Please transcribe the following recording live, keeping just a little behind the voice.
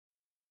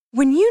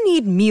When you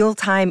need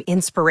mealtime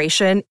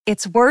inspiration,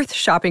 it's worth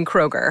shopping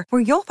Kroger,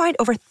 where you'll find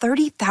over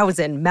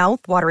 30,000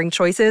 mouth-watering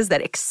choices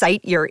that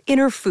excite your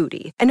inner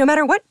foodie. And no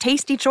matter what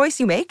tasty choice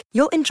you make,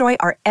 you'll enjoy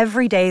our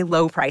everyday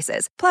low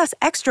prices, plus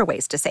extra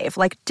ways to save,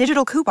 like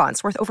digital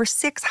coupons worth over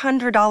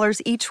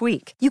 $600 each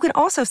week. You can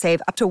also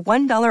save up to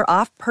 $1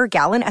 off per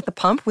gallon at the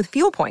pump with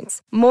fuel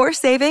points. More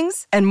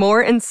savings and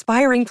more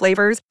inspiring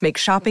flavors make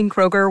shopping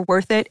Kroger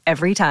worth it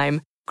every time.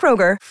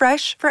 Kroger,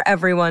 fresh for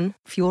everyone.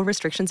 Fuel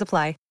restrictions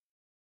apply.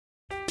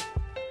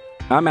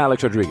 I'm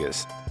Alex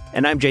Rodriguez.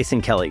 And I'm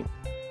Jason Kelly.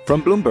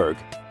 From Bloomberg,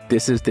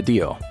 this is The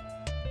Deal.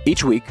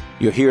 Each week,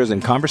 you'll hear us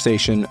in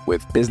conversation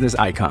with business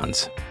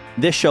icons.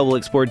 This show will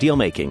explore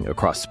deal-making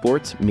across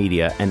sports,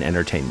 media, and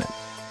entertainment.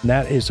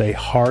 That is a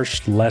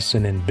harsh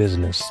lesson in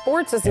business.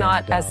 Sports is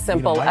not as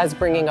simple as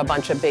bringing a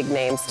bunch of big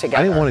names together.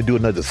 I didn't want to do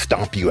another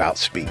stomp you out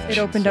speech. It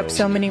opened up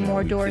so many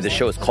more doors. The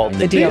show is called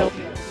The Deal.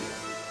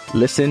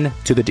 Listen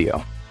to The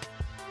Deal.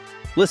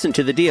 Listen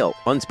to The Deal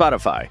on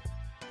Spotify.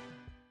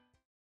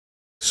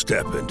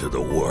 Step into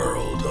the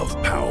world of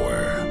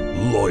power,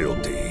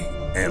 loyalty,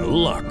 and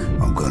luck.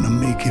 I'm gonna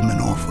make him an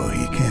offer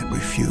he can't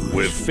refuse.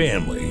 With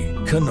family,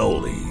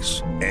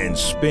 cannolis, and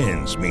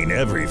spins mean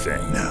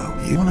everything. Now,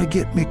 you wanna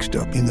get mixed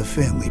up in the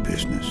family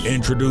business.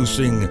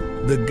 Introducing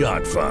The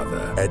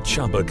Godfather at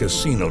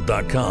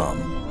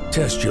ChumbaCasino.com.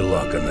 Test your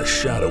luck in the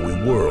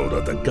shadowy world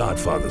of The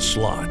Godfather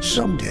slot.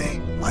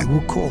 Someday, I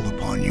will call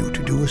upon you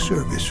to do a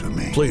service for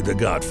me. Play The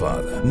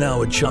Godfather,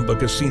 now at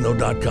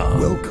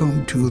ChumbaCasino.com.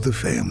 Welcome to the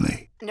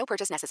family. No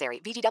purchase necessary.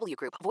 VGW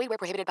Group. Void where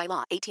prohibited by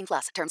law. 18+.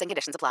 Terms and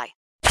conditions apply.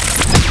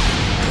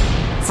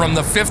 From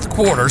the Fifth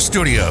Quarter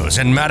Studios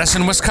in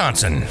Madison,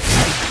 Wisconsin,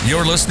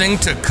 you're listening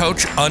to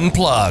Coach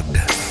Unplugged.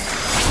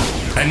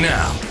 And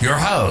now, your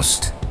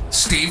host,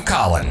 Steve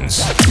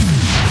Collins.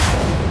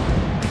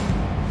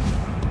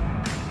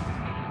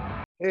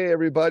 Hey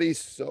everybody,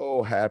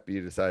 so happy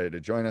you decided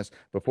to join us.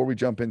 Before we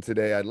jump in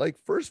today, I'd like,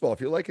 first of all,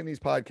 if you're liking these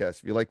podcasts,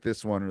 if you like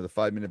this one or the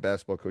 5-Minute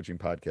Basketball Coaching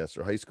Podcast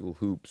or High School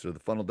Hoops or the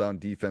Funnel Down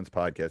Defense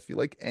Podcast, if you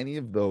like any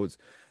of those,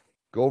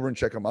 go over and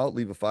check them out.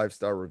 Leave a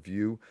 5-star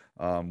review.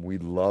 We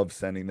love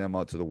sending them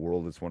out to the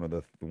world. It's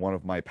one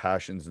of my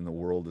passions in the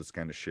world is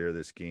kind of share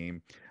this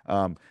game.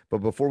 But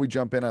before we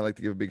jump in, I'd like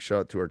to give a big shout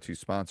out to our two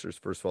sponsors.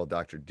 First of all,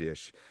 Dr.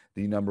 Dish,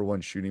 the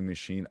 #1 shooting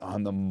machine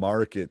on the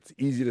market. It's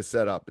easy to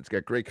set up. It's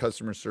got great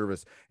customer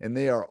service, and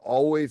they are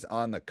always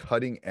on the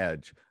cutting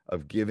edge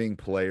of giving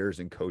players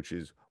and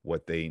coaches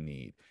what they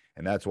need.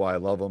 And that's why I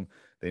love them.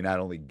 They not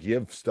only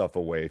give stuff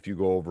away. If you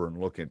go over and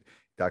look at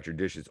Dr.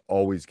 Dish is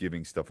always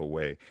giving stuff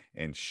away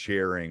and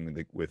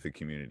sharing with the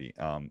community.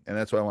 And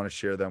that's why I want to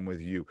share them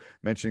with you.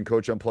 Mention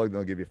Coach Unplugged,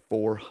 they'll give you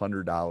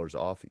 $400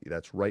 off.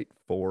 That's right,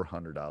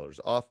 $400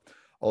 off.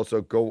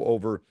 Also, go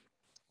over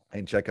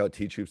and check out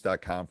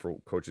teachhoops.com for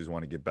coaches who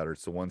want to get better.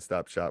 It's the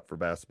one-stop shop for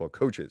basketball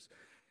coaches.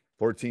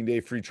 14-day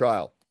free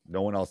trial.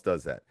 No one else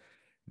does that.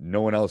 No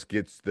one else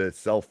gets the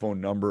cell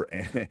phone number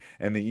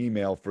and the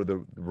email for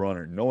the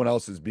runner. No one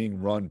else is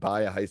being run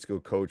by a high school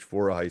coach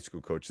for a high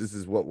school coach. This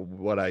is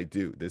what I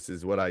do. This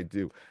is what I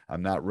do.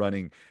 I'm not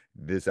running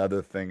this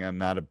other thing. I'm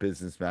not a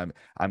businessman.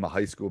 I'm a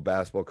high school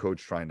basketball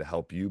coach trying to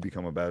help you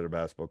become a better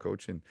basketball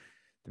coach. And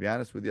to be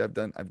honest with you, I've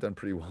done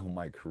pretty well in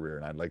my career,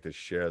 and I'd like to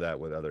share that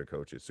with other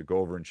coaches. So go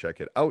over and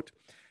check it out.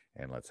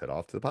 And let's head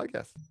off to the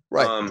podcast.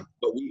 Right.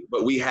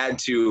 But we had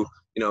to,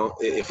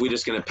 if we're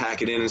just going to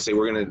pack it in and say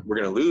we're going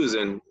to lose,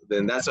 and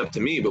then that's up to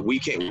me. But we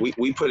can't.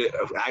 We put it.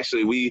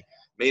 Actually, we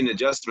made an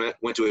adjustment.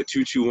 Went to a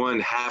 2-2-1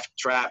 half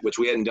trap, which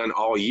we hadn't done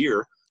all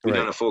year. We've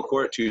done a full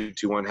court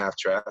 2-2-1 half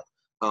trap.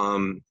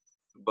 When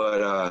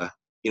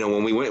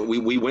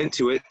we went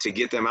to it to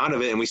get them out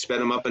of it, and we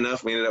sped them up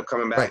enough. We ended up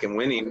coming back and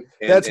winning.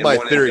 That's my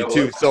theory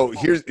too. So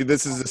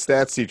this is a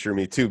stats teacher to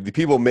me too. The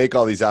people make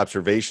all these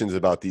observations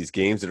about these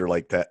games that are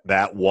like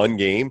that one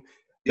game.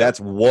 Yeah.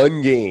 That's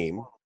one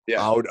game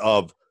out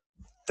of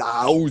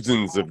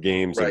thousands of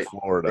games in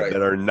Florida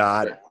that are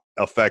not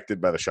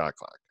affected by the shot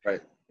clock. Right.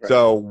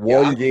 So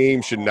one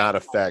game should not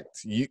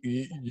affect you.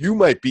 You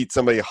might beat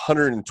somebody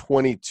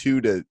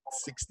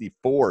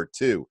 122-64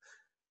 too.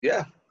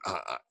 Yeah.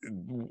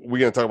 We're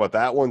going to talk about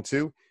that one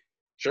too.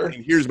 Sure.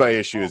 And here's my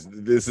issue is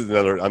this is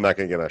another, I'm not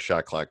going to get on a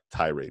shot clock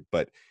tirade,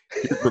 but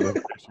here's my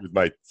issue with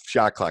my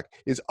shot clock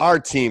is our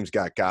team's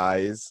got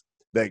guys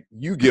that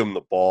you give them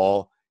the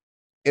ball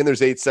and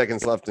there's 8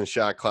 seconds left in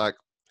shot clock.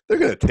 They're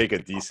going to take a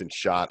decent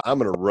shot. I'm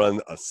going to run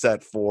a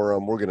set for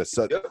them. We're going to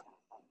set. Yep.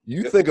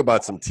 You think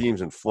about some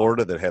teams in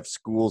Florida that have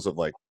schools of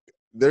like,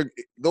 there's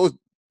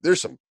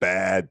some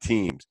bad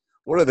teams.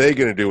 What are they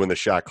going to do when the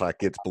shot clock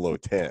gets below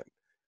 10?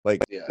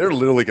 Like, they're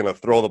literally going to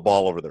throw the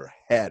ball over their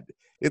head.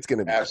 It's going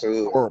to be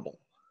horrible.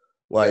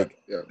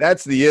 Like,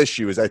 that's the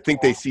issue is I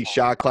think they see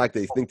shot clock.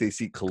 They think they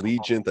see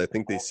collegiate. I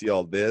think they see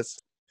all this.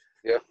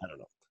 Yeah.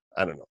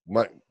 I don't know.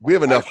 We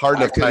have enough hard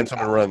enough time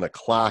someone running the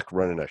clock,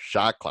 running a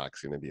shot clock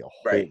is going to be a whole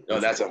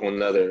No, that's a whole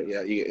nother.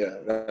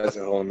 That's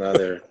a whole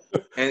nother.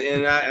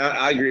 and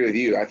I agree with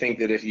you. I think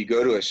that if you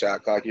go to a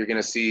shot clock, you're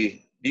going to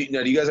see Do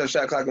you guys have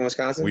shot clock in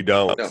Wisconsin? We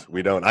don't. No.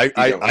 We don't.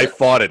 I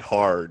fought it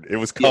hard. It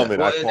was coming.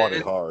 Well, I fought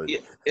it hard.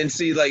 And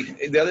see,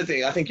 like the other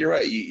thing, I think you're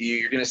right.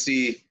 You're going to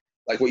see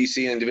like what you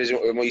see in division,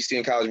 what you see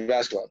in college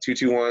basketball,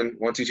 2-2-1,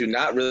 1-2-2.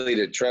 Not really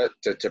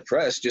to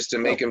press, just to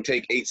make them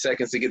take 8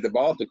 seconds to get the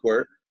ball up the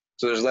court,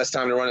 so there's less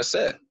time to run a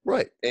set.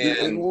 Right.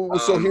 And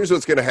so here's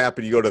what's going to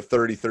happen. You go to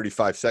 30,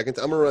 35 seconds.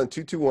 I'm going to run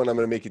 2-2-1. I'm going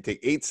to make you take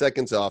 8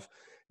 seconds off.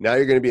 Now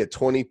you're going to be at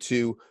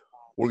 22.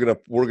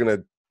 We're gonna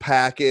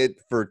pack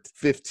it for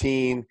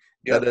 15.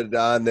 Yep.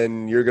 And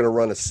then you're going to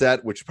run a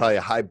set, which is probably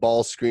a high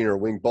ball screen or a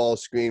wing ball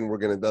screen. We're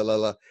going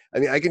to I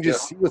mean, I can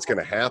just see what's going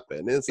to happen.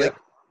 And it's like,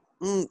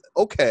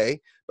 okay,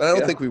 but I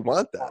don't think we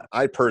want that.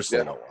 I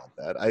personally don't want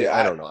that.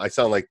 I don't know. I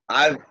sound like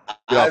I've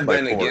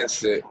been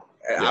against it.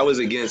 Yeah. I was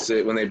against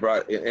it when they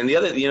brought it. And the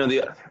other, the other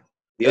thing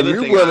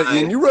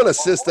and you run a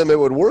system, it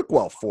would work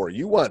well for you.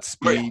 You want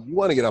speed. Right. You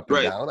want to get up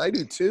and down. I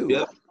do too.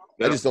 Yep.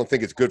 I just don't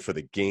think it's good for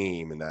the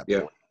game in that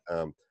point.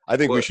 I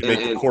think we should make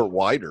the court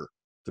wider.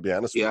 To be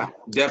honest with you.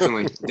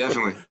 Definitely.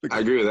 I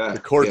agree with that.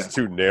 The court's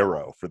too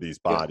narrow for these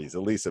bodies,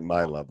 at least at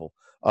my level.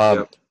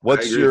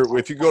 What's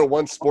if you go to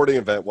one sporting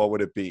event, what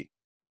would it be?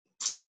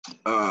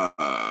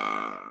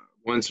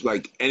 Once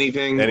like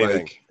anything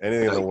in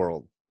the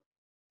world.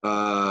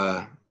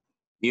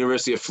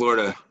 University of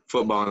Florida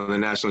football in the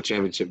national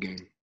championship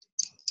game.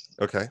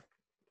 Okay.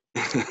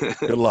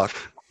 Good luck.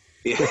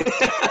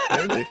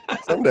 Maybe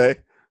someday.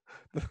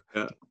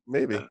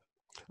 Maybe.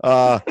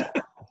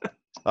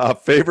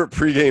 Favorite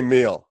pregame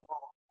meal.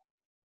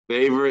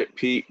 Favorite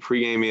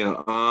pregame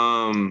meal.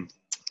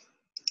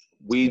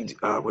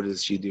 What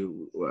does she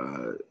do?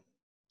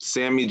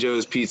 Sammy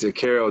Joe's Pizza.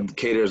 Carol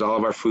caters all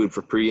of our food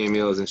for pregame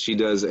meals, and she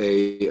does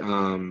a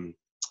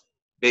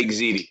baked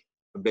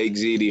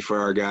ziti for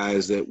our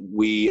guys that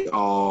we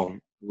all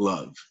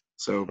love.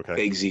 So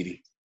baked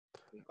ziti.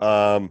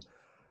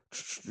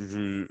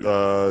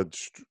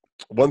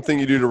 One thing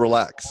you do to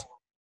relax.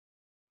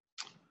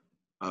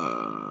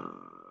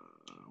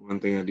 One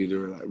thing I do to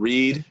relax.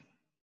 Read.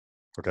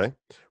 Okay.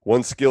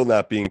 One skill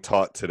not being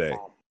taught today.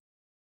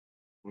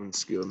 One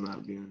skill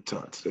not being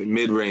taught today.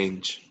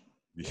 Mid-range.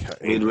 Yeah,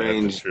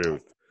 mid-range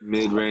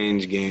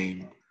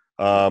game.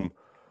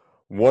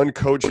 One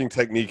coaching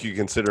technique you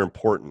consider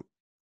important.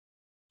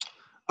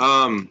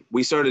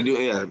 We started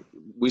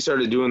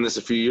doing this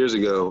a few years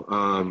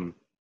ago.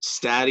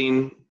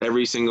 Statting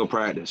every single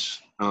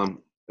practice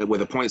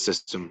with a point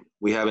system.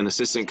 We have an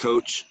assistant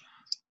coach,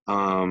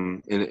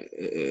 and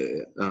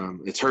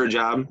it's her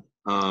job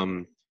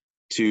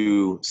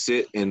to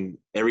sit in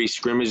every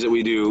scrimmage that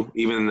we do,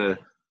 even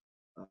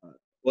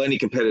any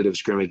competitive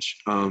scrimmage.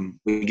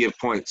 We give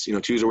points.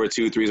 2s are worth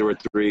 2, 3s are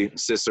worth 3,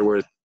 assists are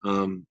worth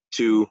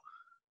 2,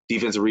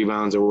 defensive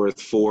rebounds are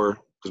worth 4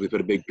 because we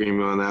put a big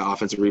premium on that.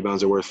 Offensive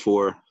rebounds are worth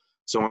 4,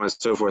 so on and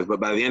so forth. But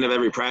by the end of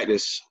every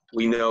practice,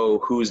 we know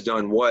who's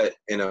done what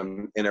in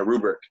a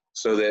rubric,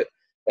 so that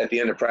at the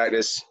end of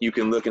practice, you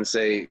can look and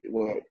say,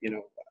 well,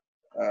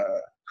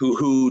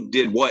 who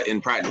did what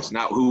in practice,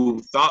 not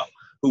who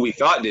we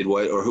thought did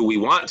what or who we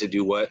want to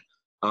do what,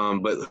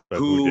 but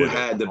who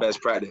had the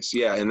best practice.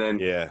 Yeah, and then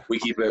we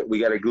keep it. We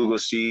got a Google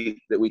sheet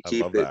that we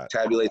keep that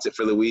tabulates it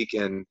for the week,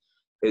 and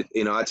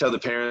I tell the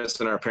parents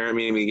in our parent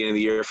meeting at the beginning of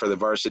the year for the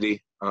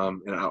varsity,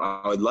 and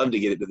I would love to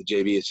get it to the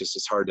JV.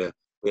 It's hard to.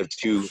 We have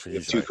two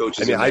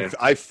coaches. I mean,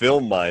 I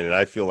film mine, and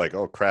I feel like,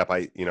 oh crap!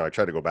 I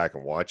try to go back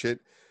and watch it.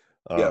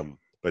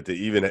 But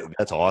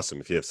that's awesome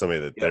if you have somebody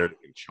that can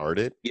chart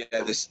it. Yeah,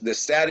 the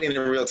statting in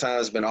real time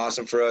has been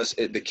awesome for us.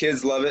 The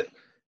kids love it.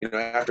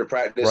 After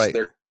practice,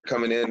 they're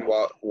coming in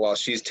while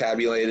she's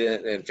tabulating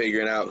it and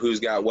figuring out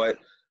who's got what.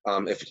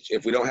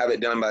 If we don't have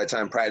it done by the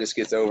time practice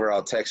gets over,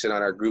 I'll text it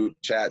on our group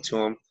chat to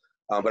them.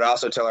 But I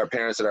also tell our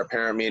parents at our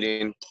parent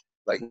meeting,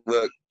 like,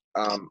 look,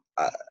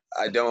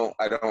 I don't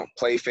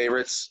play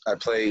favorites. I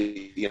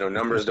play,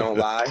 numbers don't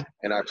lie,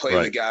 and I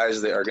play the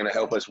guys that are going to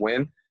help us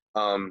win.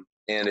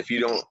 And if you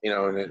don't,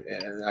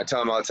 and I tell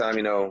them all the time,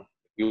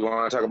 you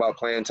want to talk about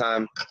playing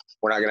time,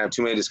 we're not going to have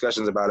too many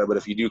discussions about it. But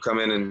if you do come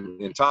in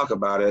and talk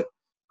about it,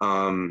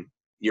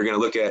 you're going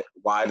to look at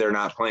why they're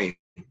not playing.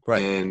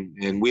 Right.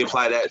 And we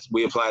apply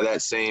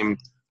that same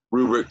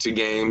rubric to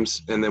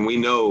games, and then we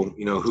know,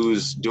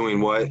 who's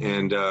doing what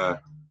and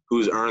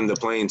who's earned the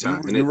playing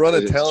time. You run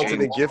a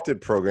talented and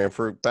gifted program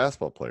for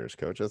basketball players,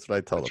 Coach. That's what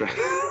I tell them.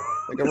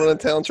 Like, I run a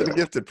talented and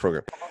gifted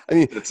program. I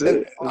mean,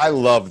 I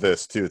love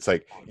this too. It's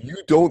like, you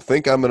don't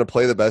think I'm going to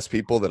play the best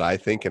people that I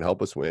think can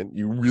help us win.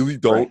 You really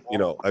don't.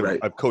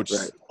 I've coached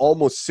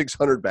almost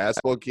 600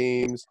 basketball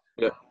games.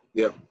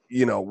 Yep.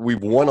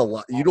 We've won a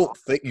lot. You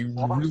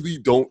really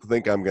don't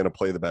think I'm going to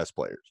play the best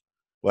players.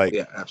 Like,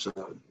 yeah,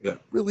 absolutely. Yeah.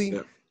 Really?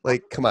 Yeah.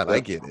 Like, come on, I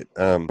get it.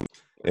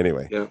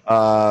 Anyway,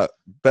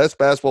 best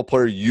basketball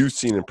player you've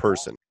seen in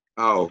person?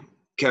 Oh,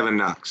 Kevin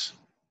Knox.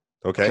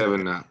 Okay.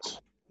 Kevin Knox.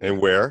 And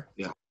where?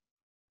 Yeah.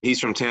 He's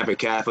from Tampa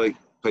Catholic,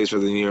 plays for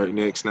the New York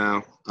Knicks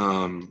now.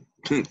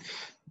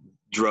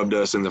 Drubbed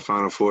us in the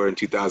Final Four in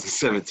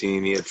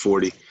 2017. He had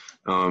 40.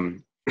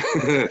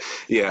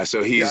 Yeah,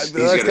 so he's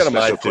that's got kind of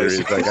my place.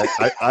 theory. It's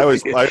like I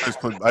always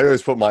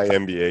put my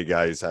NBA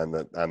guys on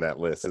that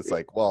list. It's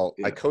like, well,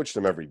 I coach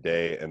them every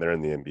day, and they're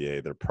in the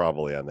NBA. They're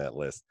probably on that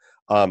list.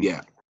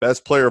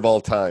 Best player of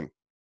all time,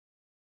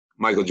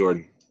 Michael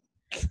Jordan,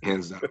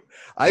 hands down.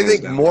 I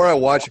think more I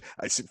watch.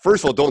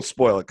 First of all, don't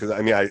spoil it because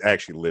I mean I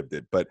actually lived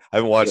it, but I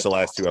haven't watched the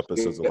last 2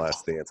 episodes of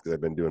Last Dance because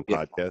I've been doing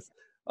podcasts.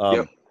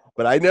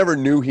 But I never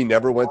knew he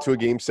never went to a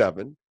Game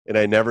 7, and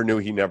I never knew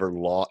he never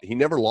lost. He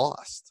never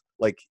lost.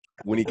 Like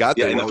when he got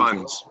there in the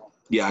finals.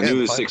 I knew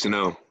it was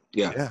 6-0.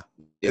 Yeah.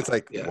 It's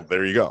like, well,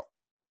 there you go.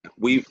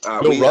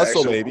 Bill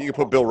Russell, maybe you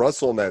can put Bill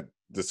Russell in that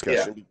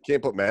discussion. You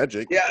can't put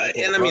Magic. Yeah,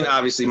 and I mean,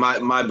 obviously,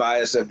 my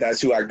bias of that's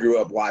who I grew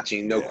up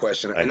watching, no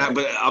question.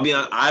 But I'll be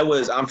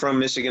honest, I'm from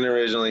Michigan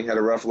originally. Had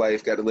a rough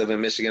life. Got to live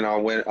in Michigan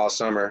all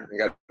summer. And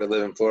got to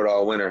live in Florida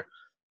all winter.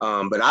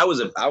 But I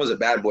was a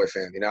bad boy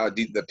fan.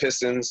 The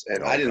Pistons,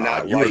 and I did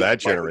not. You were that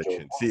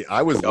generation. See,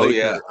 I was.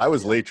 I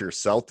was Lakers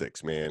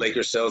Celtics, man.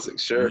 Lakers Celtics,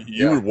 sure.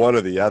 You were one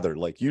or the other.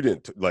 Like you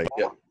didn't.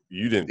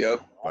 You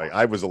didn't. Like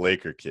I was a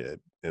Laker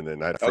kid, and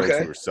then I had friends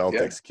who were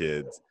Celtics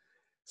kids.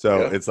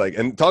 So it's like,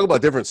 and talk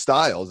about different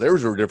styles.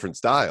 Theirs were different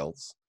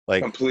styles,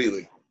 like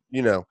completely.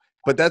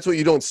 But that's what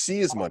you don't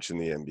see as much in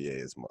the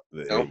NBA as much.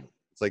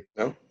 It's like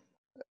no.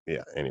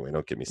 Yeah. Anyway,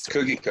 don't get me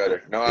started. Cookie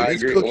cutter. No, I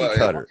agree. Cookie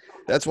cutter.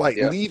 That's why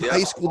leave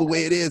high school the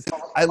way it is.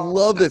 I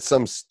love that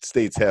some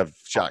states have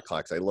shot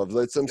clocks. I love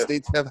that some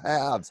states have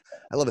halves.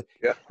 I love it.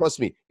 Yeah. Trust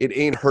me, it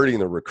ain't hurting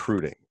the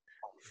recruiting.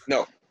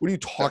 No. What are you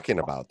talking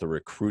about? The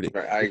recruiting.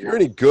 Right, I agree. If you're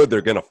any good,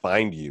 they're gonna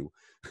find you.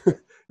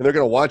 And they're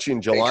going to watch you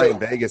in July in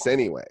Vegas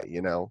anyway,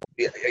 Yeah,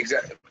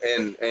 exactly.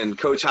 And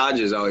Coach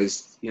Hodges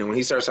always, when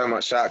he starts talking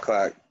about shot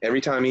clock,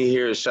 every time he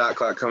hears shot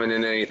clock coming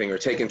into anything or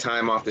taking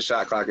time off the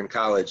shot clock in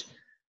college,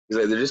 he's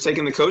like, they're just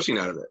taking the coaching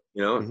out of it.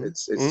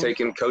 It's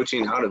taking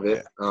coaching out of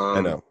it. I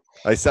know.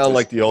 I sound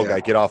like the old guy.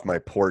 Get off my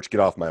porch.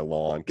 Get off my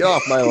lawn. Get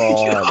off my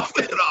lawn.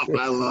 Get off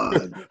my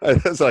lawn.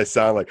 That's what I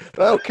sound like.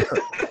 But I don't care.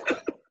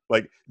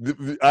 Like,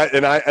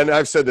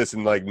 I've said this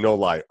in no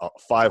lie,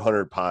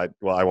 500 pod.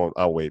 Well, I won't.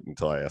 I'll wait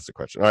until I ask the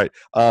question. All right.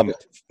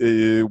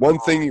 One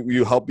thing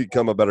you help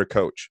become a better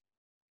coach.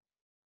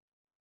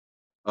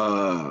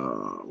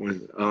 My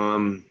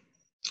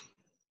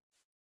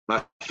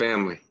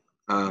family,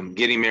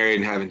 getting married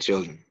and having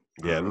children.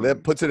 Yeah, and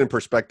that puts it in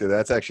perspective.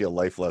 That's actually a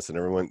life lesson.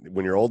 Everyone,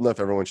 when you're old enough,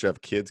 everyone should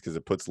have kids because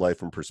it puts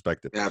life in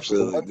perspective.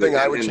 Absolutely. One thing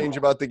I would change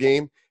about the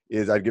game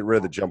is I'd get rid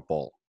of the jump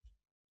ball.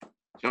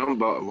 Jump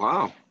ball.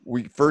 Wow.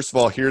 First of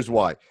all, here's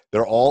why.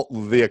 They're all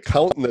the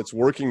accountant that's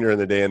working during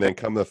the day and then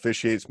come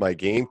officiates my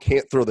game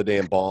can't throw the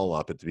damn ball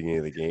up at the beginning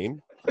of the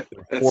game.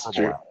 That's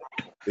true.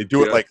 They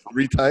do it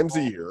 3 times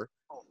a year.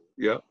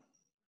 Yeah.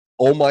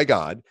 Oh my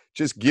God.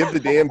 Just give the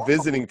damn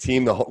visiting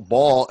team the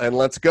ball and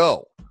let's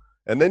go.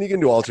 And then you can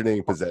do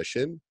alternating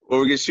possession.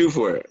 Or we can shoot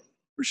for it.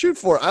 Or shoot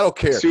for it. I don't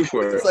care. Shoot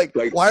for it's it.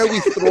 Like, why are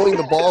we throwing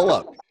the ball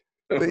up?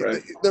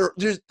 Right. They're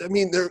just,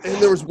 and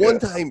there was one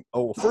time,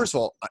 first of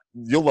all,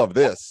 you'll love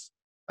this.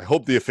 I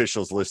hope the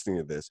officials listening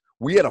to this.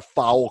 We had a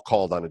foul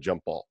called on a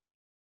jump ball.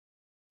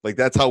 Like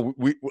that's how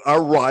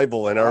our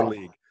rival in our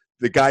league,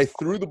 the guy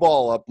threw the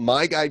ball up.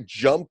 My guy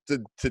jumped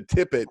to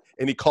tip it,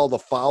 and he called a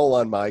foul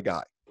on my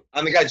guy.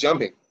 On the guy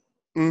jumping.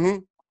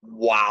 Mm-hmm.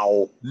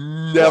 Wow.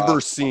 Never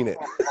seen it.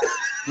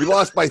 We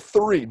lost by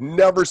 3.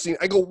 Never seen it.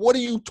 I go, what are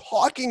you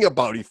talking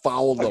about? He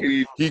fouled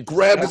him. He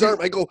grabbed his arm.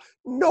 I go,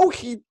 no,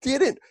 he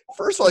didn't.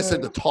 First of all, I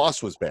said the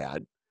toss was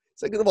bad.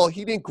 Second of all,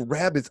 he didn't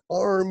grab his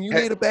arm. You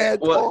made a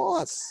bad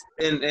toss.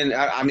 And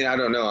I mean, I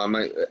don't know. I'm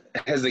like,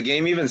 has the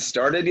game even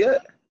started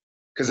yet?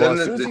 Because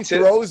as soon as he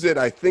throws it,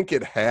 I think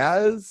it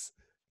has.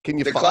 Can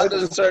you? The clock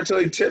doesn't start until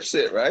he tips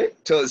it, right?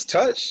 Till it's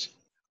touched.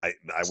 I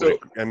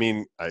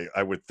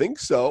would think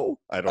so.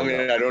 I don't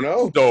know. I don't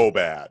know. So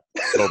bad.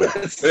 So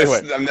bad.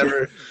 Anyway,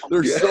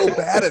 they're Yeah. so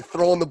bad at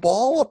throwing the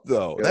ball up,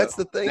 though. Yeah. That's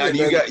the thing. Now,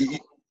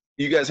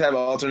 you guys have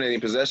alternating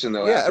possession,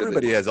 though. Yeah,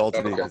 everybody has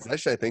alternating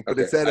possession, I think. But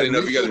it's that. I didn't know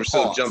if you guys were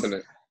still jumping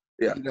it.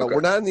 Yeah.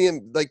 We're not in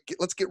the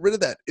let's get rid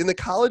of that. In the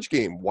college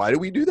game, why do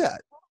we do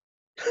that?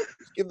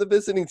 Just give the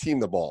visiting team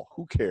the ball.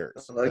 Who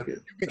cares? I like it.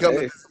 You become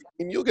the visiting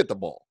team, you'll get the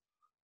ball.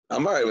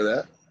 I'm all right with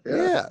that.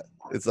 Yeah.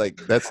 It's like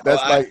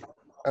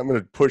I'm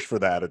going to push for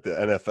that at the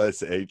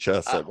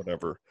NFSHS or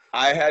whatever.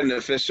 I had an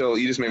official.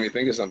 You just made me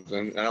think of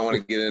something. I don't want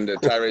to get into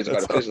tirades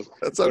about officials.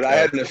 That's okay. But I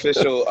had an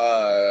official.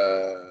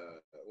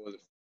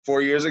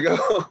 4 years ago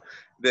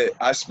that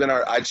I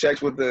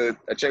checked with the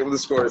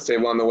scores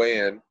table on the way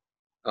in.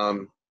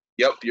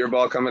 Yep, your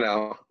ball coming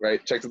out, right?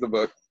 Checked with the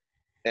book.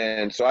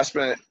 And so I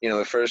spent,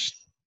 the first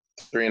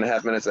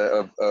 3.5 minutes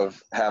of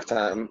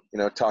halftime,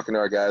 talking to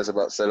our guys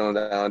about settling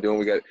down, doing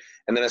what we got.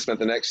 And then I spent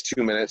the next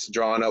 2 minutes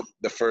drawing up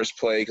the first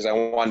play because I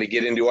wanted to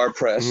get into our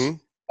press,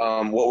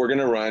 what we're going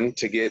to run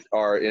to get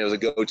it was a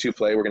go-to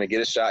play. We're going to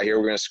get a shot here.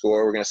 We're going to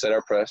score. We're going to set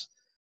our press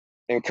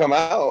and come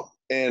out.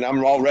 And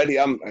I'm all ready.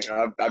 I'm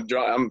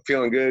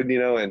feeling good,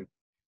 and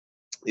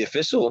the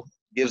official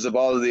gives the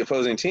ball to the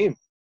opposing team.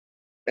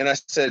 And I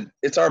said,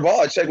 it's our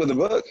ball. I checked with the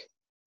book.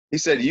 He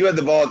said, you had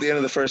the ball at the end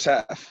of the first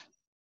half.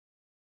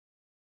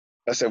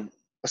 I said,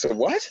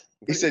 what?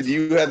 He said,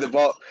 you had the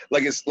ball.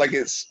 Like what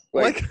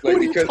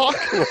are you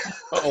talking about?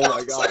 Oh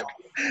my God.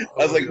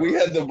 I was like, we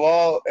had the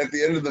ball at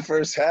the end of the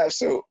first half.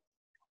 So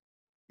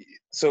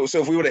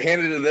if we would have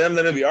handed it to them,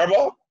 then it'd be our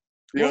ball.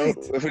 You know,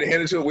 if we'd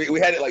handed it to it, we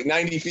had it like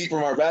 90 feet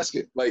from our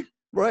basket. Like,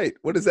 right.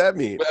 What does that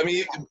mean?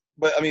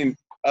 But I mean,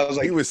 I was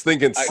like, he was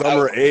thinking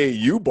summer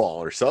AAU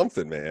ball or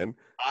something, man.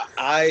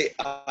 I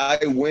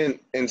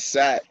went and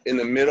sat in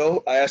the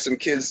middle. I asked some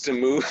kids to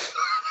move.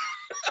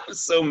 I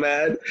was so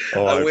mad.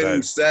 I went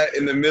and sat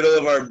in the middle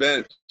of our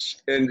bench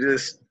and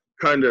just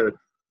kind of.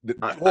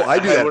 I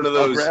do that.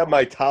 I'll grab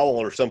my towel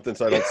or something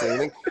so I don't say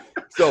anything.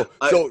 So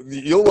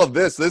you'll love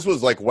this. This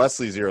was like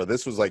Wesley's era.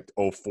 This was like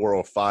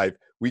 04, 05.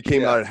 We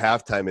came out at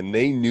halftime and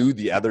they knew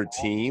the other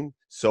team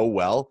so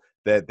well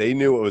that they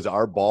knew it was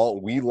our ball.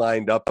 We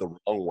lined up the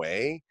wrong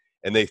way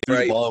and they threw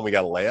the ball and we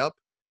got a layup.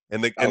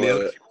 And the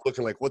other team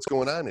looking like, what's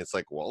going on? It's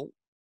like, well.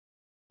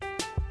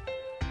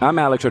 I'm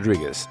Alex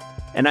Rodriguez.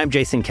 And I'm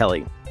Jason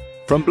Kelly.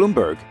 From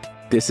Bloomberg,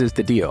 this is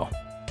The Deal.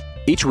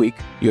 Each week,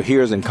 you'll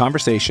hear us in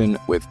conversation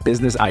with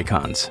business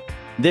icons.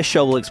 This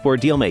show will explore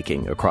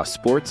deal-making across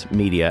sports,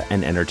 media,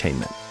 and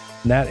entertainment.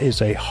 That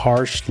is a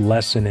harsh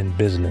lesson in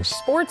business.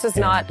 Sports is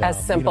not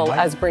as simple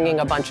as bringing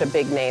a bunch of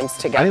big names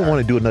together. I didn't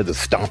want to do another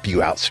stomp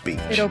you out speech.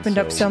 It opened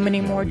up so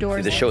many more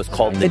doors. The show is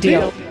called The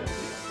Deal.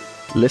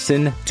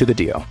 Listen to The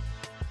Deal.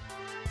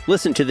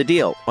 Listen to The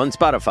Deal on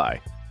Spotify.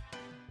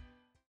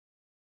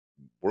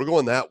 We're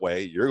going that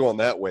way. You're going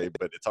that way,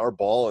 but it's our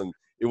ball. And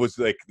it was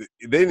like, they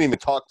didn't even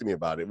talk to me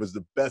about it. It was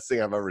the best thing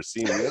I've ever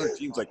seen. The other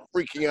team's like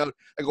freaking out.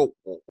 I go,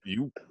 well,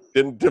 you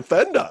didn't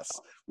defend us.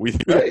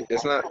 Right.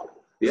 It's not.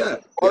 Yeah.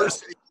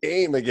 Varsity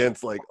game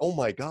against like, oh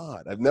my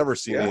God, I've never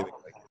seen anything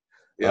like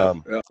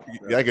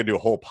it. I could do a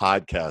whole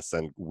podcast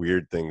on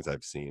weird things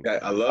I've seen. Yeah,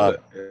 I love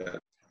it.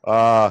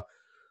 Yeah.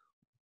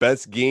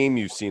 Best game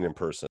you've seen in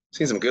person?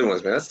 Seen some good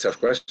ones, man. That's a tough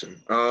question.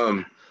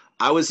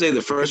 I would say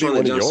the first one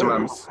that jumps to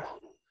my.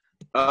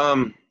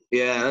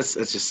 Yeah, that's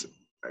just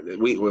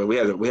we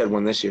had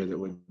one this year that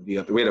would be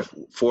up. We had a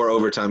 4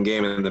 overtime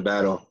game in the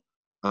battle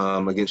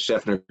against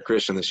Scheffner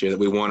Christian this year that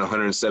we won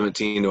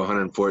 117 to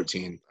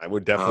 114. I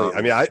would definitely.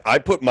 I mean, I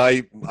put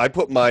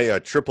my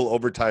triple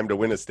overtime to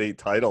win a state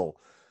title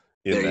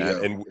in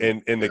that,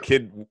 and the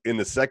kid in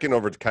the second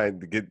overtime,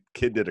 the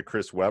kid did a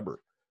Chris Webber.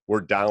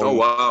 We're down. Oh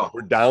wow!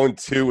 We're down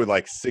 2 with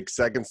like 6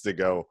 seconds to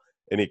go,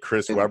 and he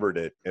Chris Webbered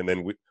it, and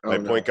then my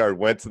point guard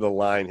went to the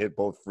line, hit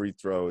both free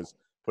throws,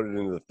 put it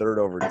into the third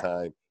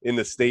overtime in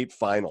the state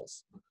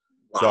finals.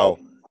 Wow. So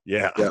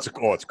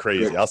it's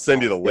crazy. I'll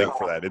send you the link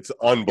for that. It's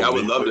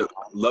unbelievable. I would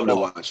love to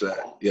watch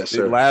that. Yes,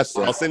 sir.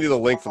 I'll send you the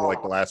link for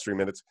like the last 3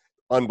 minutes.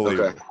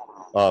 Unbelievable.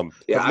 Okay.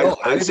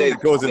 I'd say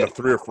it goes into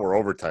 3 or 4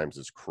 overtimes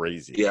is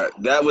crazy. Yeah,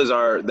 that was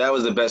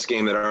the best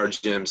game that our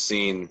gym's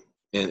seen.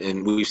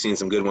 And we've seen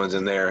some good ones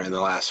in there in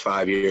the last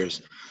 5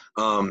 years.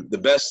 The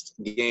best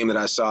game that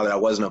I saw that I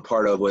wasn't a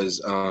part of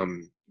was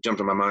jumped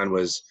in my mind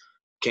was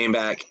came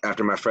back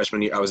after my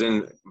freshman year. I was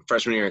in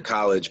freshman year in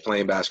college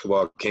playing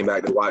basketball. Came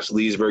back to watch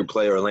Leesburg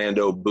play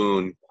Orlando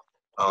Boone.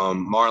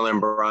 Marlon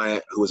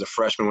Bryant, who was a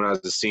freshman when I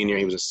was a senior,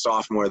 he was a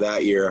sophomore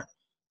that year.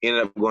 He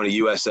ended up going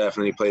to USF and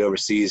then he played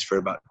overseas for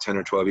about 10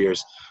 or 12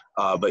 years.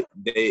 But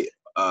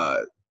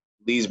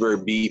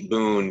Leesburg beat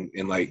Boone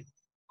in like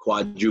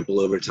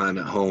quadruple overtime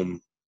at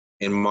home,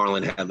 and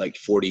Marlon had like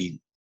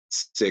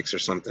 46 or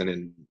something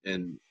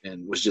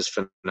and was just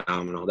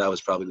phenomenal. That was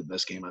probably the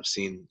best game I've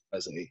seen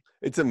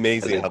It's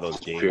amazing how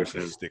those games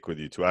stick with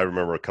you too. I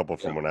remember a couple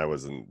from when I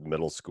was in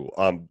middle school.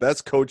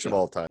 Best coach of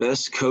all time.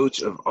 Best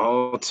coach of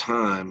all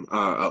time.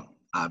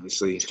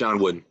 Obviously John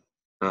Wooden.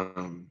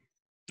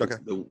 Okay.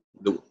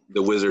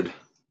 The Wizard.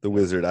 The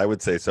Wizard, I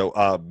would say. So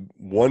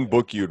one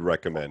book you'd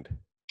recommend.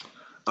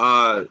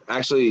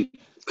 Actually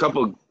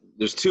couple.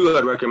 There's 2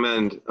 I'd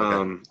recommend,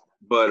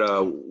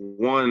 but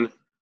one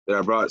that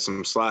I brought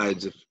some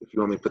slides if you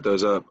want me to put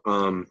those up.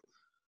 One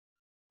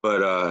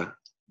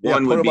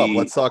would be.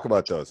 Let's talk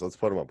about those. Let's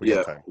put them up. We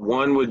got time.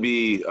 One would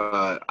be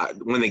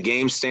When the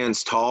Game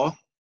Stands Tall,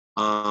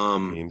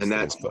 and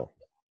that's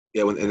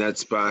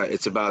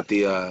it's about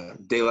the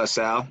De La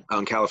Salle out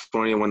in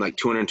California, won like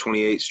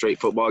 228 straight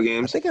football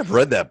games. I think I've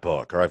read that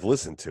book or I've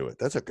listened to it.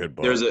 That's a good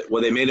book.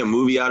 They made a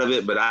movie out of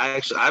it, but I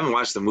haven't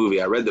watched the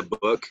movie. I read the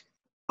book.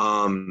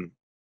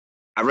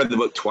 I read the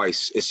book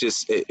twice. It's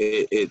just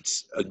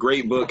it's a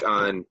great book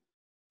on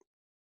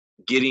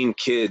getting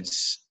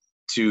kids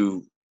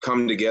to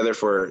come together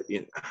for.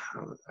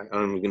 I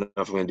don't even know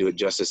if I'm going to do it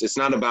justice. It's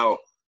not about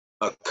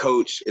a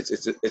coach.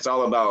 It's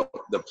all about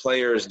the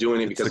players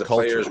doing it because the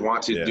players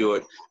want to do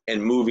it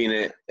and moving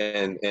it.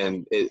 And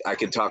I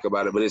could talk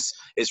about it, but it's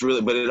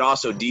really. But it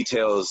also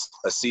details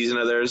a season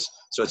of theirs.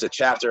 So it's a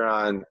chapter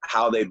on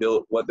how they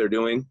built what they're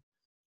doing.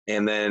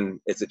 And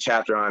then it's a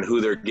chapter on who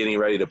they're getting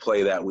ready to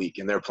play that week.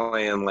 And they're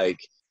playing like,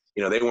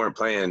 they weren't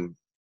playing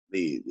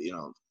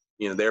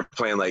they're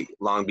playing like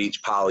Long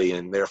Beach Poly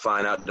and they're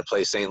flying out to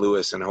play St.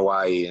 Louis and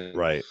Hawaii. And,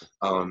 right.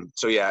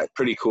 So yeah,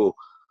 pretty cool.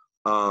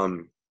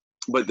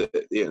 But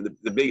the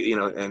big,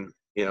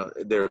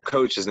 their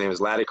coach, his name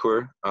is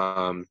Ladicour.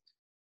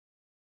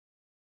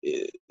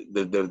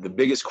 the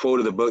biggest quote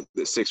of the book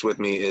that sticks with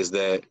me is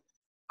that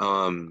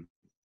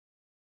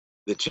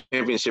the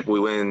championship we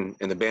win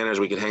and the banners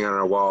we can hang on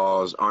our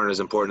walls aren't as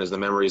important as the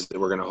memories that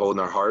we're going to hold in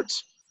our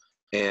hearts.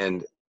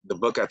 And the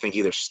book, I think,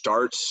 either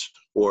starts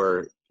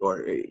or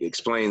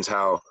explains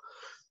how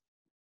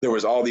there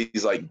was all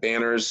these like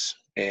banners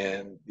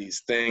and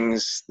these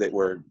things that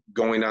were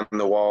going on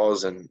the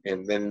walls, and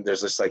then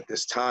there's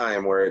this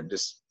time where it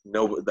just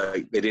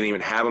they didn't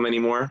even have them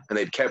anymore, and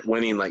they'd kept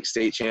winning like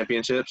state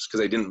championships because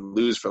they didn't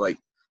lose for like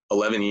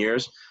 11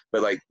 years,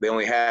 but like they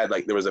only had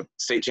like there was a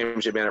state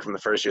championship banner from the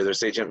first year, there's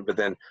state champion, but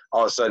then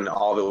all of a sudden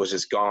all of it was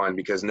just gone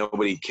because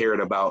nobody cared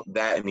about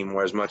that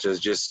anymore as much as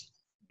just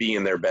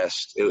being their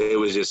best. It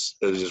was just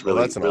really,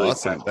 that's an really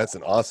awesome impactful. That's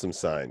an awesome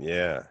sign.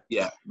 Yeah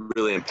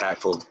Really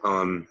impactful.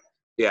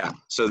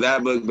 So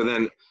that book, but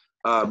then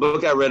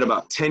book I read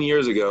about 10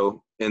 years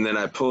ago, and then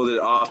I pulled it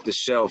off the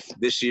shelf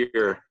this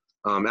year.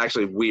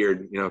 Actually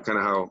weird, kind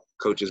of how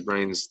coaches'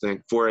 brains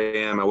think. 4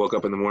 a.m. I woke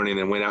up in the morning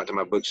and went out to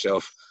my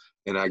bookshelf,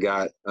 and I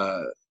got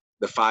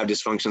The 5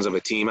 Dysfunctions of a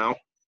Team out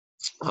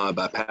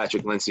by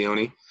Patrick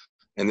Lencioni.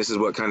 And this is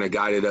what kind of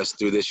guided us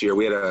through this year.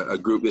 We had a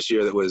group this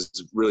year that was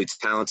really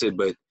talented,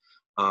 but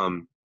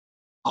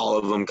all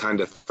of them kind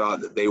of thought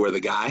that they were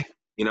the guy,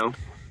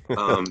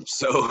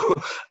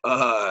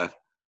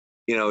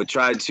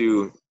 tried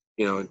to,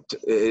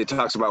 it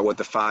talks about what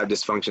the 5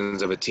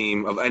 dysfunctions of a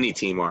team, of any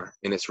team are,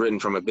 and it's written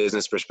from a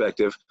business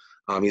perspective.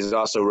 He's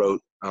also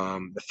wrote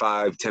the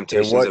 5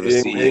 temptations of a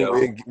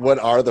CEO. What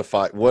are the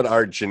 5? What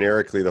are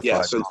generically the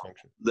 5 dysfunctions?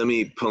 Let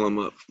me pull them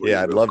up.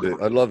 I'd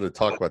love to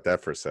talk about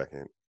that for a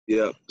second.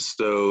 Yep.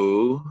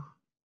 So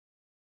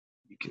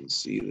you can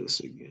see this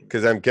again.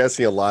 Because I'm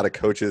guessing a lot of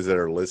coaches that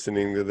are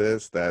listening to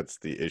this, that's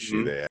the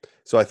issue they have.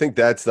 So I think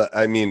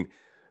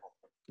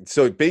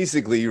so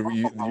basically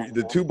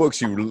the 2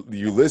 books you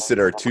listed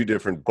are 2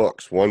 different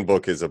books. One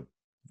book is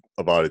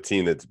about a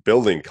team that's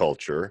building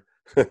culture.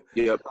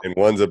 Yep. And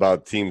one's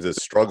about teams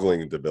that's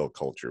struggling to build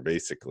culture,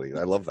 basically.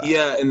 I love that.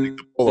 Yeah, and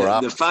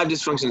the 5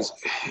 dysfunctions,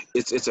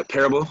 it's a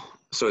parable,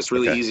 so it's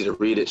really easy to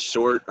read. It's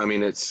short. I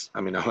mean, it's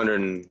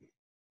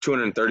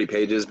 230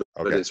 pages,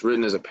 but it's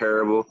written as a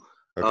parable.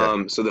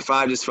 Okay. So the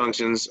 5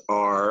 dysfunctions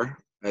are,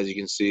 as you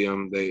can see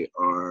them, they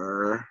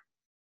are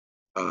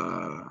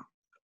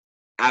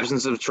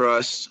absence of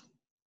trust,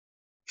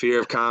 fear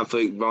of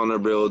conflict,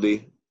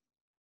 vulnerability,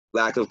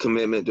 lack of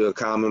commitment to a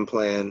common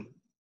plan,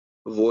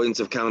 avoidance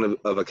of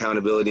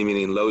accountability,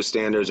 meaning low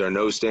standards or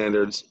no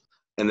standards,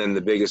 and then the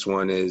biggest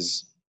one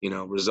is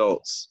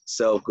results,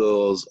 self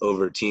goals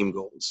over team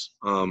goals.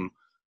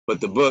 But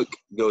the book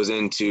goes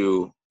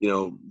into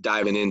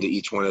diving into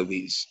each one of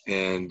these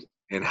and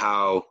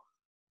how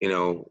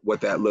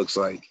what that looks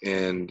like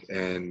and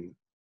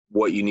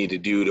what you need to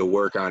do to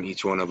work on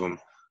each one of them.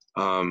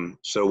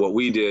 So what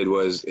we did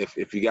was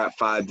if you got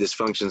 5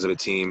 dysfunctions of a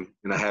team,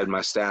 and I had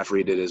my staff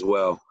read it as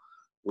well,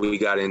 we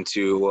got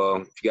into, well,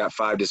 if you got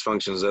 5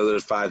 dysfunctions,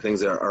 those are 5 things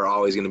that are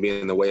always going to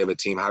be in the way of a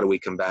team. How do we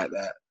combat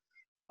that?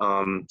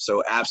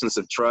 So absence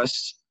of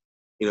trust,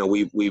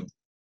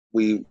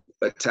 we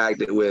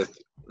attacked it with,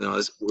 you're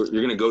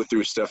going to go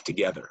through stuff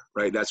together,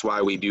 right? That's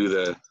why we do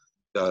the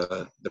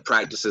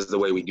practices the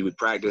way we do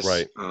practice.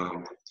 Right.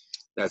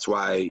 That's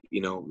why,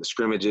 the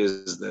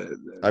scrimmages,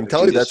 I'm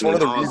telling you, that's one of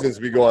the reasons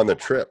we go on the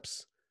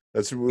trips.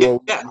 That's we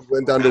went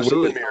down to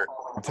Windermere.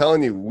 I'm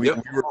telling you,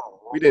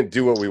 we didn't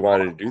do what we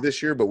wanted to do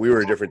this year, but we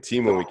were a different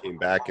team when we came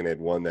back and had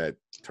won that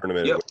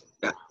tournament.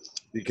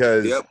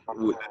 Because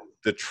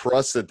the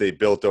trust that they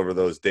built over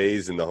those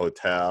days in the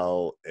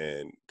hotel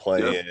and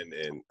playing,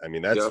 and I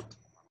mean, that's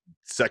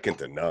second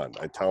to none.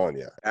 I'm telling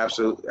you.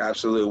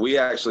 Absolutely. We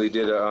actually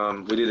did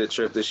a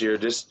trip this year.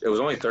 It was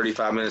only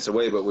 35 minutes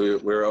away, but we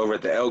were over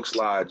at the Elks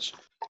Lodge.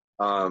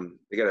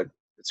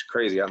 It's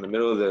crazy, out in the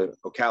middle of the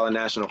Ocala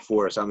National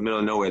Forest, out in the middle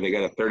of nowhere. They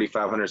got a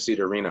 3,500 seat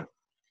arena.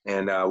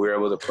 And we were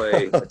able to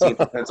play a team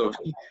from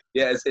Pennsylvania.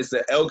 Yeah, it's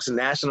the Elks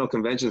National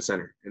Convention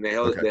Center, and they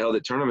held a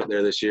tournament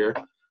there this year.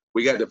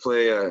 We got to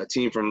play a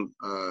team from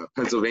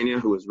Pennsylvania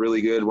who was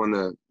really good, won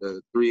the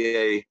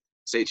 3A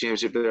state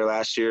championship there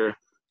last year.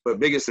 But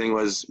biggest thing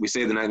was we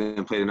stayed the night and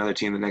then played another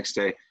team the next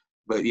day.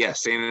 But yeah,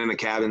 staying in the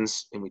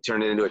cabins, and we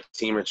turned it into a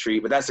team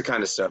retreat. But that's the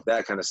kind of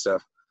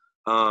stuff,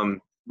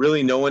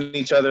 really knowing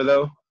each other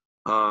though.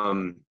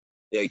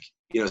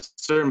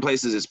 Certain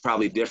places it's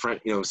probably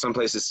different. Some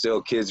places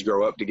still kids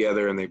grow up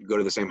together and they go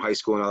to the same high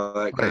school and all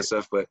that kind of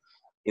stuff. But,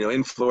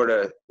 in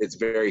Florida, it's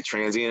very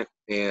transient,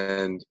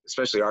 and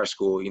especially our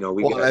school,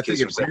 I think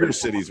in bigger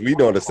cities, we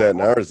notice that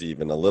in ours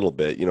even a little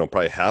bit,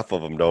 probably half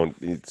of them don't.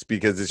 It's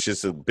because it's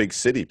just a big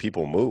city.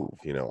 People move,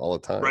 all the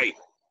time. Right.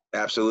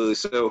 Absolutely.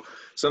 So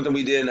something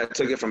we did, and I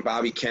took it from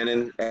Bobby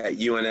Kennan at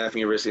UNF,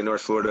 University of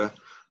North Florida,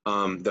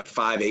 the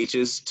 5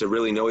 H's to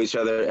really know each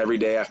other every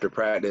day after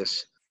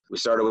practice. We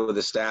started with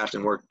the staff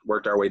and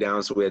worked our way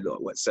down. So we had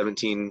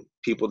 17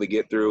 people to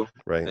get through,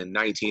 right, and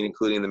 19,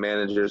 including the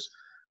managers.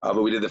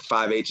 But we did the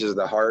 5 H's of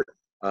the heart.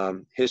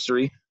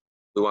 History.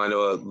 We want to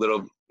know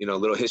a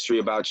little history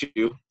about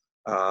you.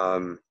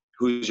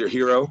 Who's your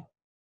hero?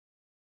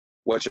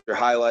 What's your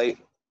highlight?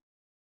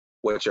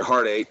 what's your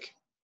heartache,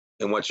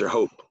 and what's your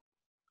hope.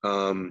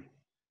 And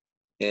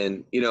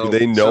do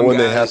they know when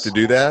they have to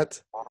do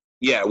that?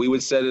 Yeah, we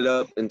would set it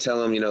up and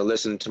tell them,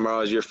 listen,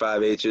 tomorrow's your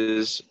 5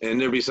 H's.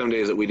 And there'd be some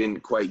days that we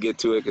didn't quite get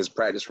to it because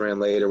practice ran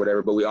late or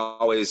whatever, but we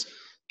always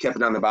kept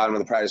it on the bottom of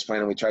the practice plan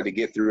and we tried to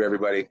get through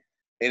everybody.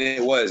 And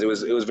it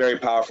was very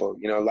powerful.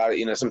 A lot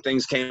of, some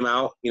things came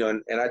out,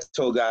 and I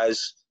told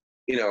guys,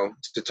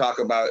 to talk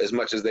about as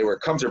much as they were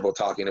comfortable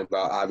talking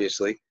about,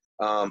 obviously.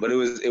 But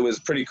it was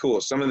pretty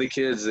cool. Some of the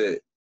kids that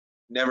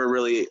never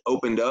really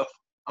opened up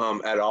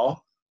at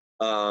all,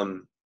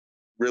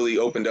 really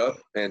opened up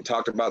and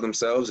talked about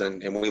themselves,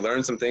 and we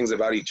learned some things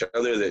about each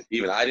other that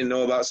even I didn't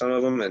know about some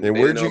of them. And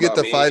where'd you get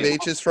the 5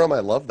 H's from? I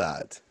love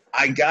that.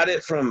 I got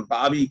it from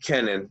Bobby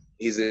Kennan.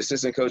 He's the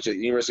assistant coach at the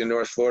University of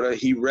North Florida.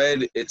 He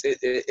read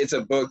it's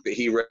a book that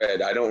he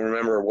read. I don't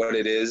remember what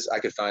it is. I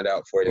could find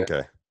out for you.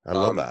 Okay, I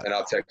love that, and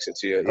I'll text it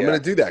to you. I'm gonna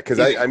do that because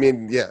I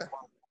mean, yeah.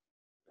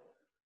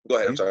 Go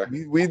ahead. I'm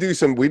sorry. We do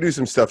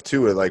some stuff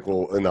too. Like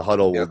in the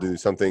huddle, we'll do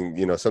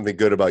something, something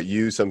good about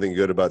you, something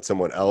good about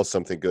someone else,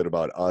 something good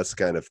about us,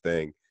 kind of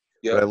thing.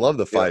 Yeah. But I love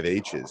the 5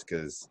 H's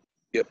because,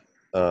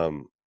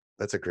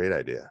 that's a great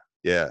idea.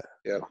 Yeah.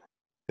 Yeah.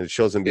 And it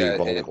shows them being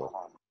vulnerable.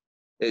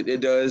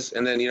 It does,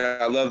 and then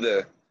I love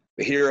the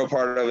hero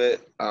part of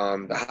it,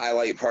 the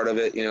highlight part of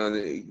it.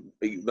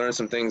 We learned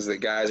some things that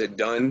guys had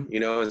done.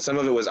 And some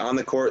of it was on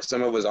the court,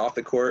 some of it was off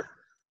the court.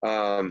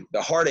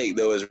 The heartache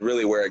though is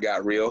really where it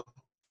got real.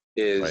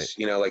 Is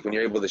right. Like when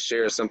you're able to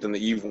share something that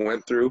you've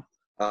went through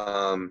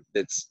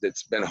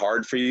that's been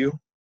hard for you,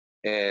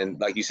 and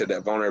like you said,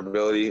 that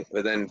vulnerability,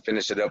 but then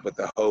finish it up with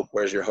the hope.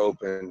 Where's your hope?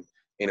 And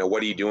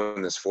what are you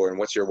doing this for, and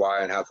what's your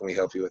why, and how can we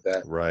help you with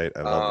that? Right.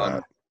 I love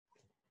that.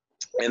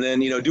 And then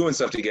doing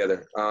stuff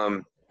together,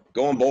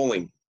 going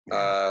bowling,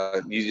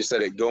 you just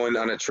said it, going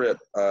on a trip.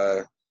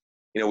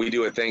 We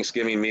do a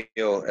Thanksgiving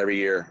meal every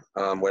year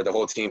where the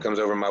whole team comes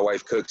over, my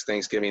wife cooks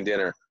Thanksgiving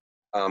dinner.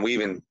 We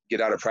even get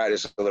out of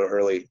practice a little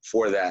early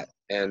for that,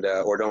 and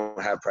or don't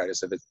have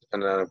practice if it's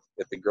depending on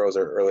if the girls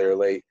are early or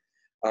late.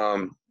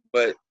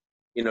 But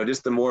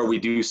just the more we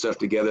do stuff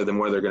together, the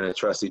more they're going to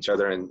trust each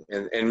other and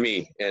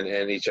me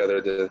and each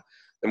other. The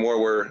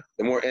more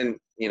and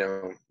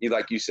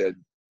like you said,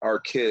 our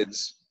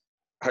kids,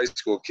 high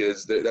school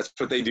kids, that's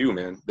what they do,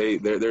 man.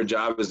 Their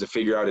job is to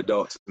figure out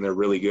adults, and they're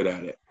really good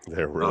at it.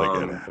 They're really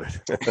good at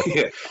it.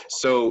 Yeah.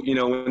 So,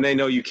 when they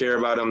know you care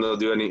about them, they'll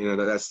do anything.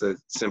 That's the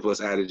simplest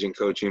adage in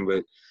coaching.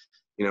 But,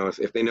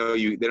 if they know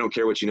you, they don't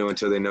care what you know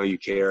until they know you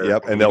care.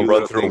 Yep. And they'll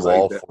run through a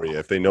wall for you.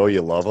 If they know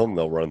you love them,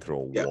 they'll run through a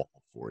wall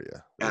for you.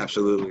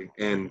 Absolutely.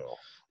 And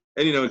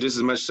just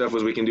as much stuff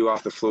as we can do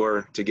off the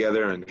floor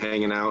together and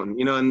hanging out. And,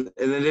 and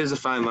it is a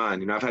fine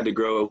line. I've had to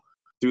grow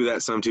through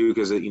that some too,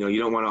 because you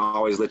don't want to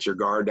always let your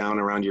guard down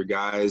around your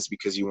guys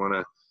because you want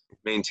to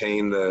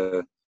maintain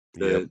the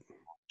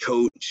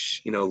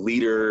coach,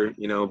 leader,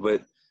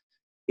 but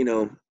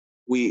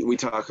we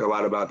talk a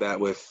lot about that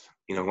with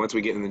once we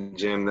get in the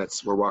gym,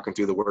 we're walking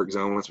through the work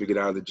zone. Once we get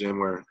out of the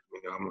gym,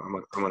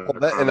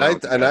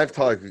 I've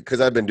talked because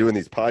I've been doing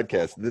these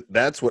podcasts.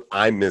 That's what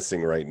I'm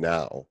missing right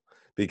now,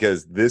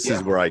 because this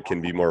is where I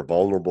can be more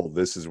vulnerable.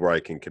 This is where I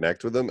can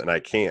connect with them, and I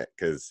can't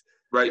because.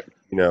 Right.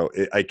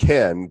 I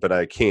can, but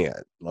I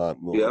can't.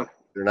 They're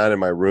not in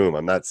my room.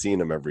 I'm not seeing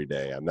them every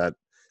day. I'm not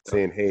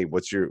saying, hey,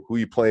 who are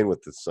you playing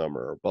with this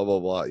summer? Blah, blah,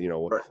 blah.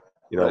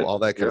 All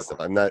that kind of stuff.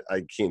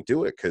 I can't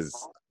do it because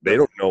they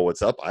don't know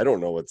what's up. I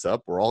don't know what's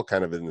up. We're all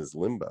kind of in this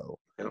limbo.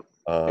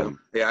 I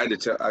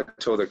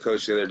told the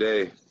coach the other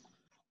day,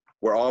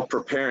 we're all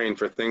preparing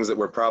for things that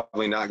we're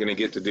probably not going to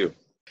get to do.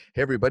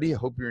 Hey, everybody. I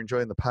hope you're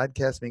enjoying the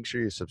podcast. Make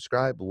sure you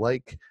subscribe,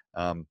 like,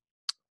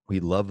 we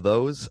love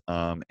those.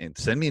 And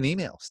send me an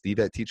email,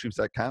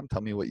 steve@teachhoops.com.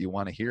 Tell me what you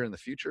want to hear in the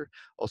future.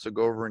 Also,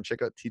 go over and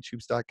check out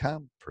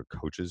teachhoops.com for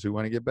coaches who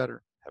want to get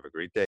better. Have a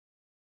great day.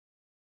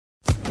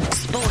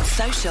 Sports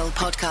Social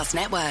Podcast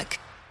Network.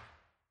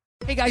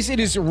 Hey guys, it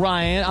is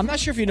Ryan. I'm not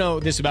sure if you know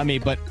this about me,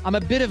 but I'm a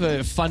bit of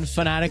a fun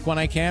fanatic when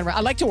I can. I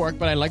like to work,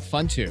 but I like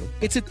fun too.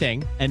 It's a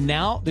thing. And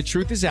now the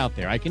truth is out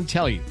there. I can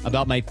tell you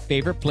about my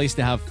favorite place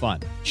to have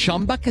fun.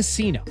 Chumba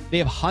Casino. They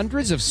have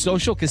hundreds of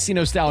social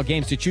casino style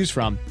games to choose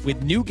from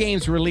with new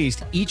games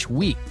released each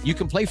week. You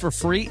can play for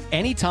free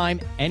anytime,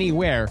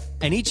 anywhere.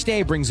 And each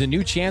day brings a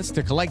new chance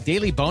to collect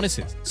daily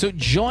bonuses. So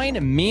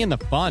join me in the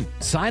fun.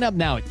 Sign up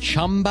now at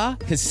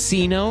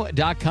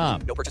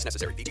ChumbaCasino.com. No purchase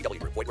necessary. VGW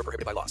Group. Void where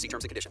prohibited by law. See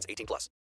terms and conditions. 18+.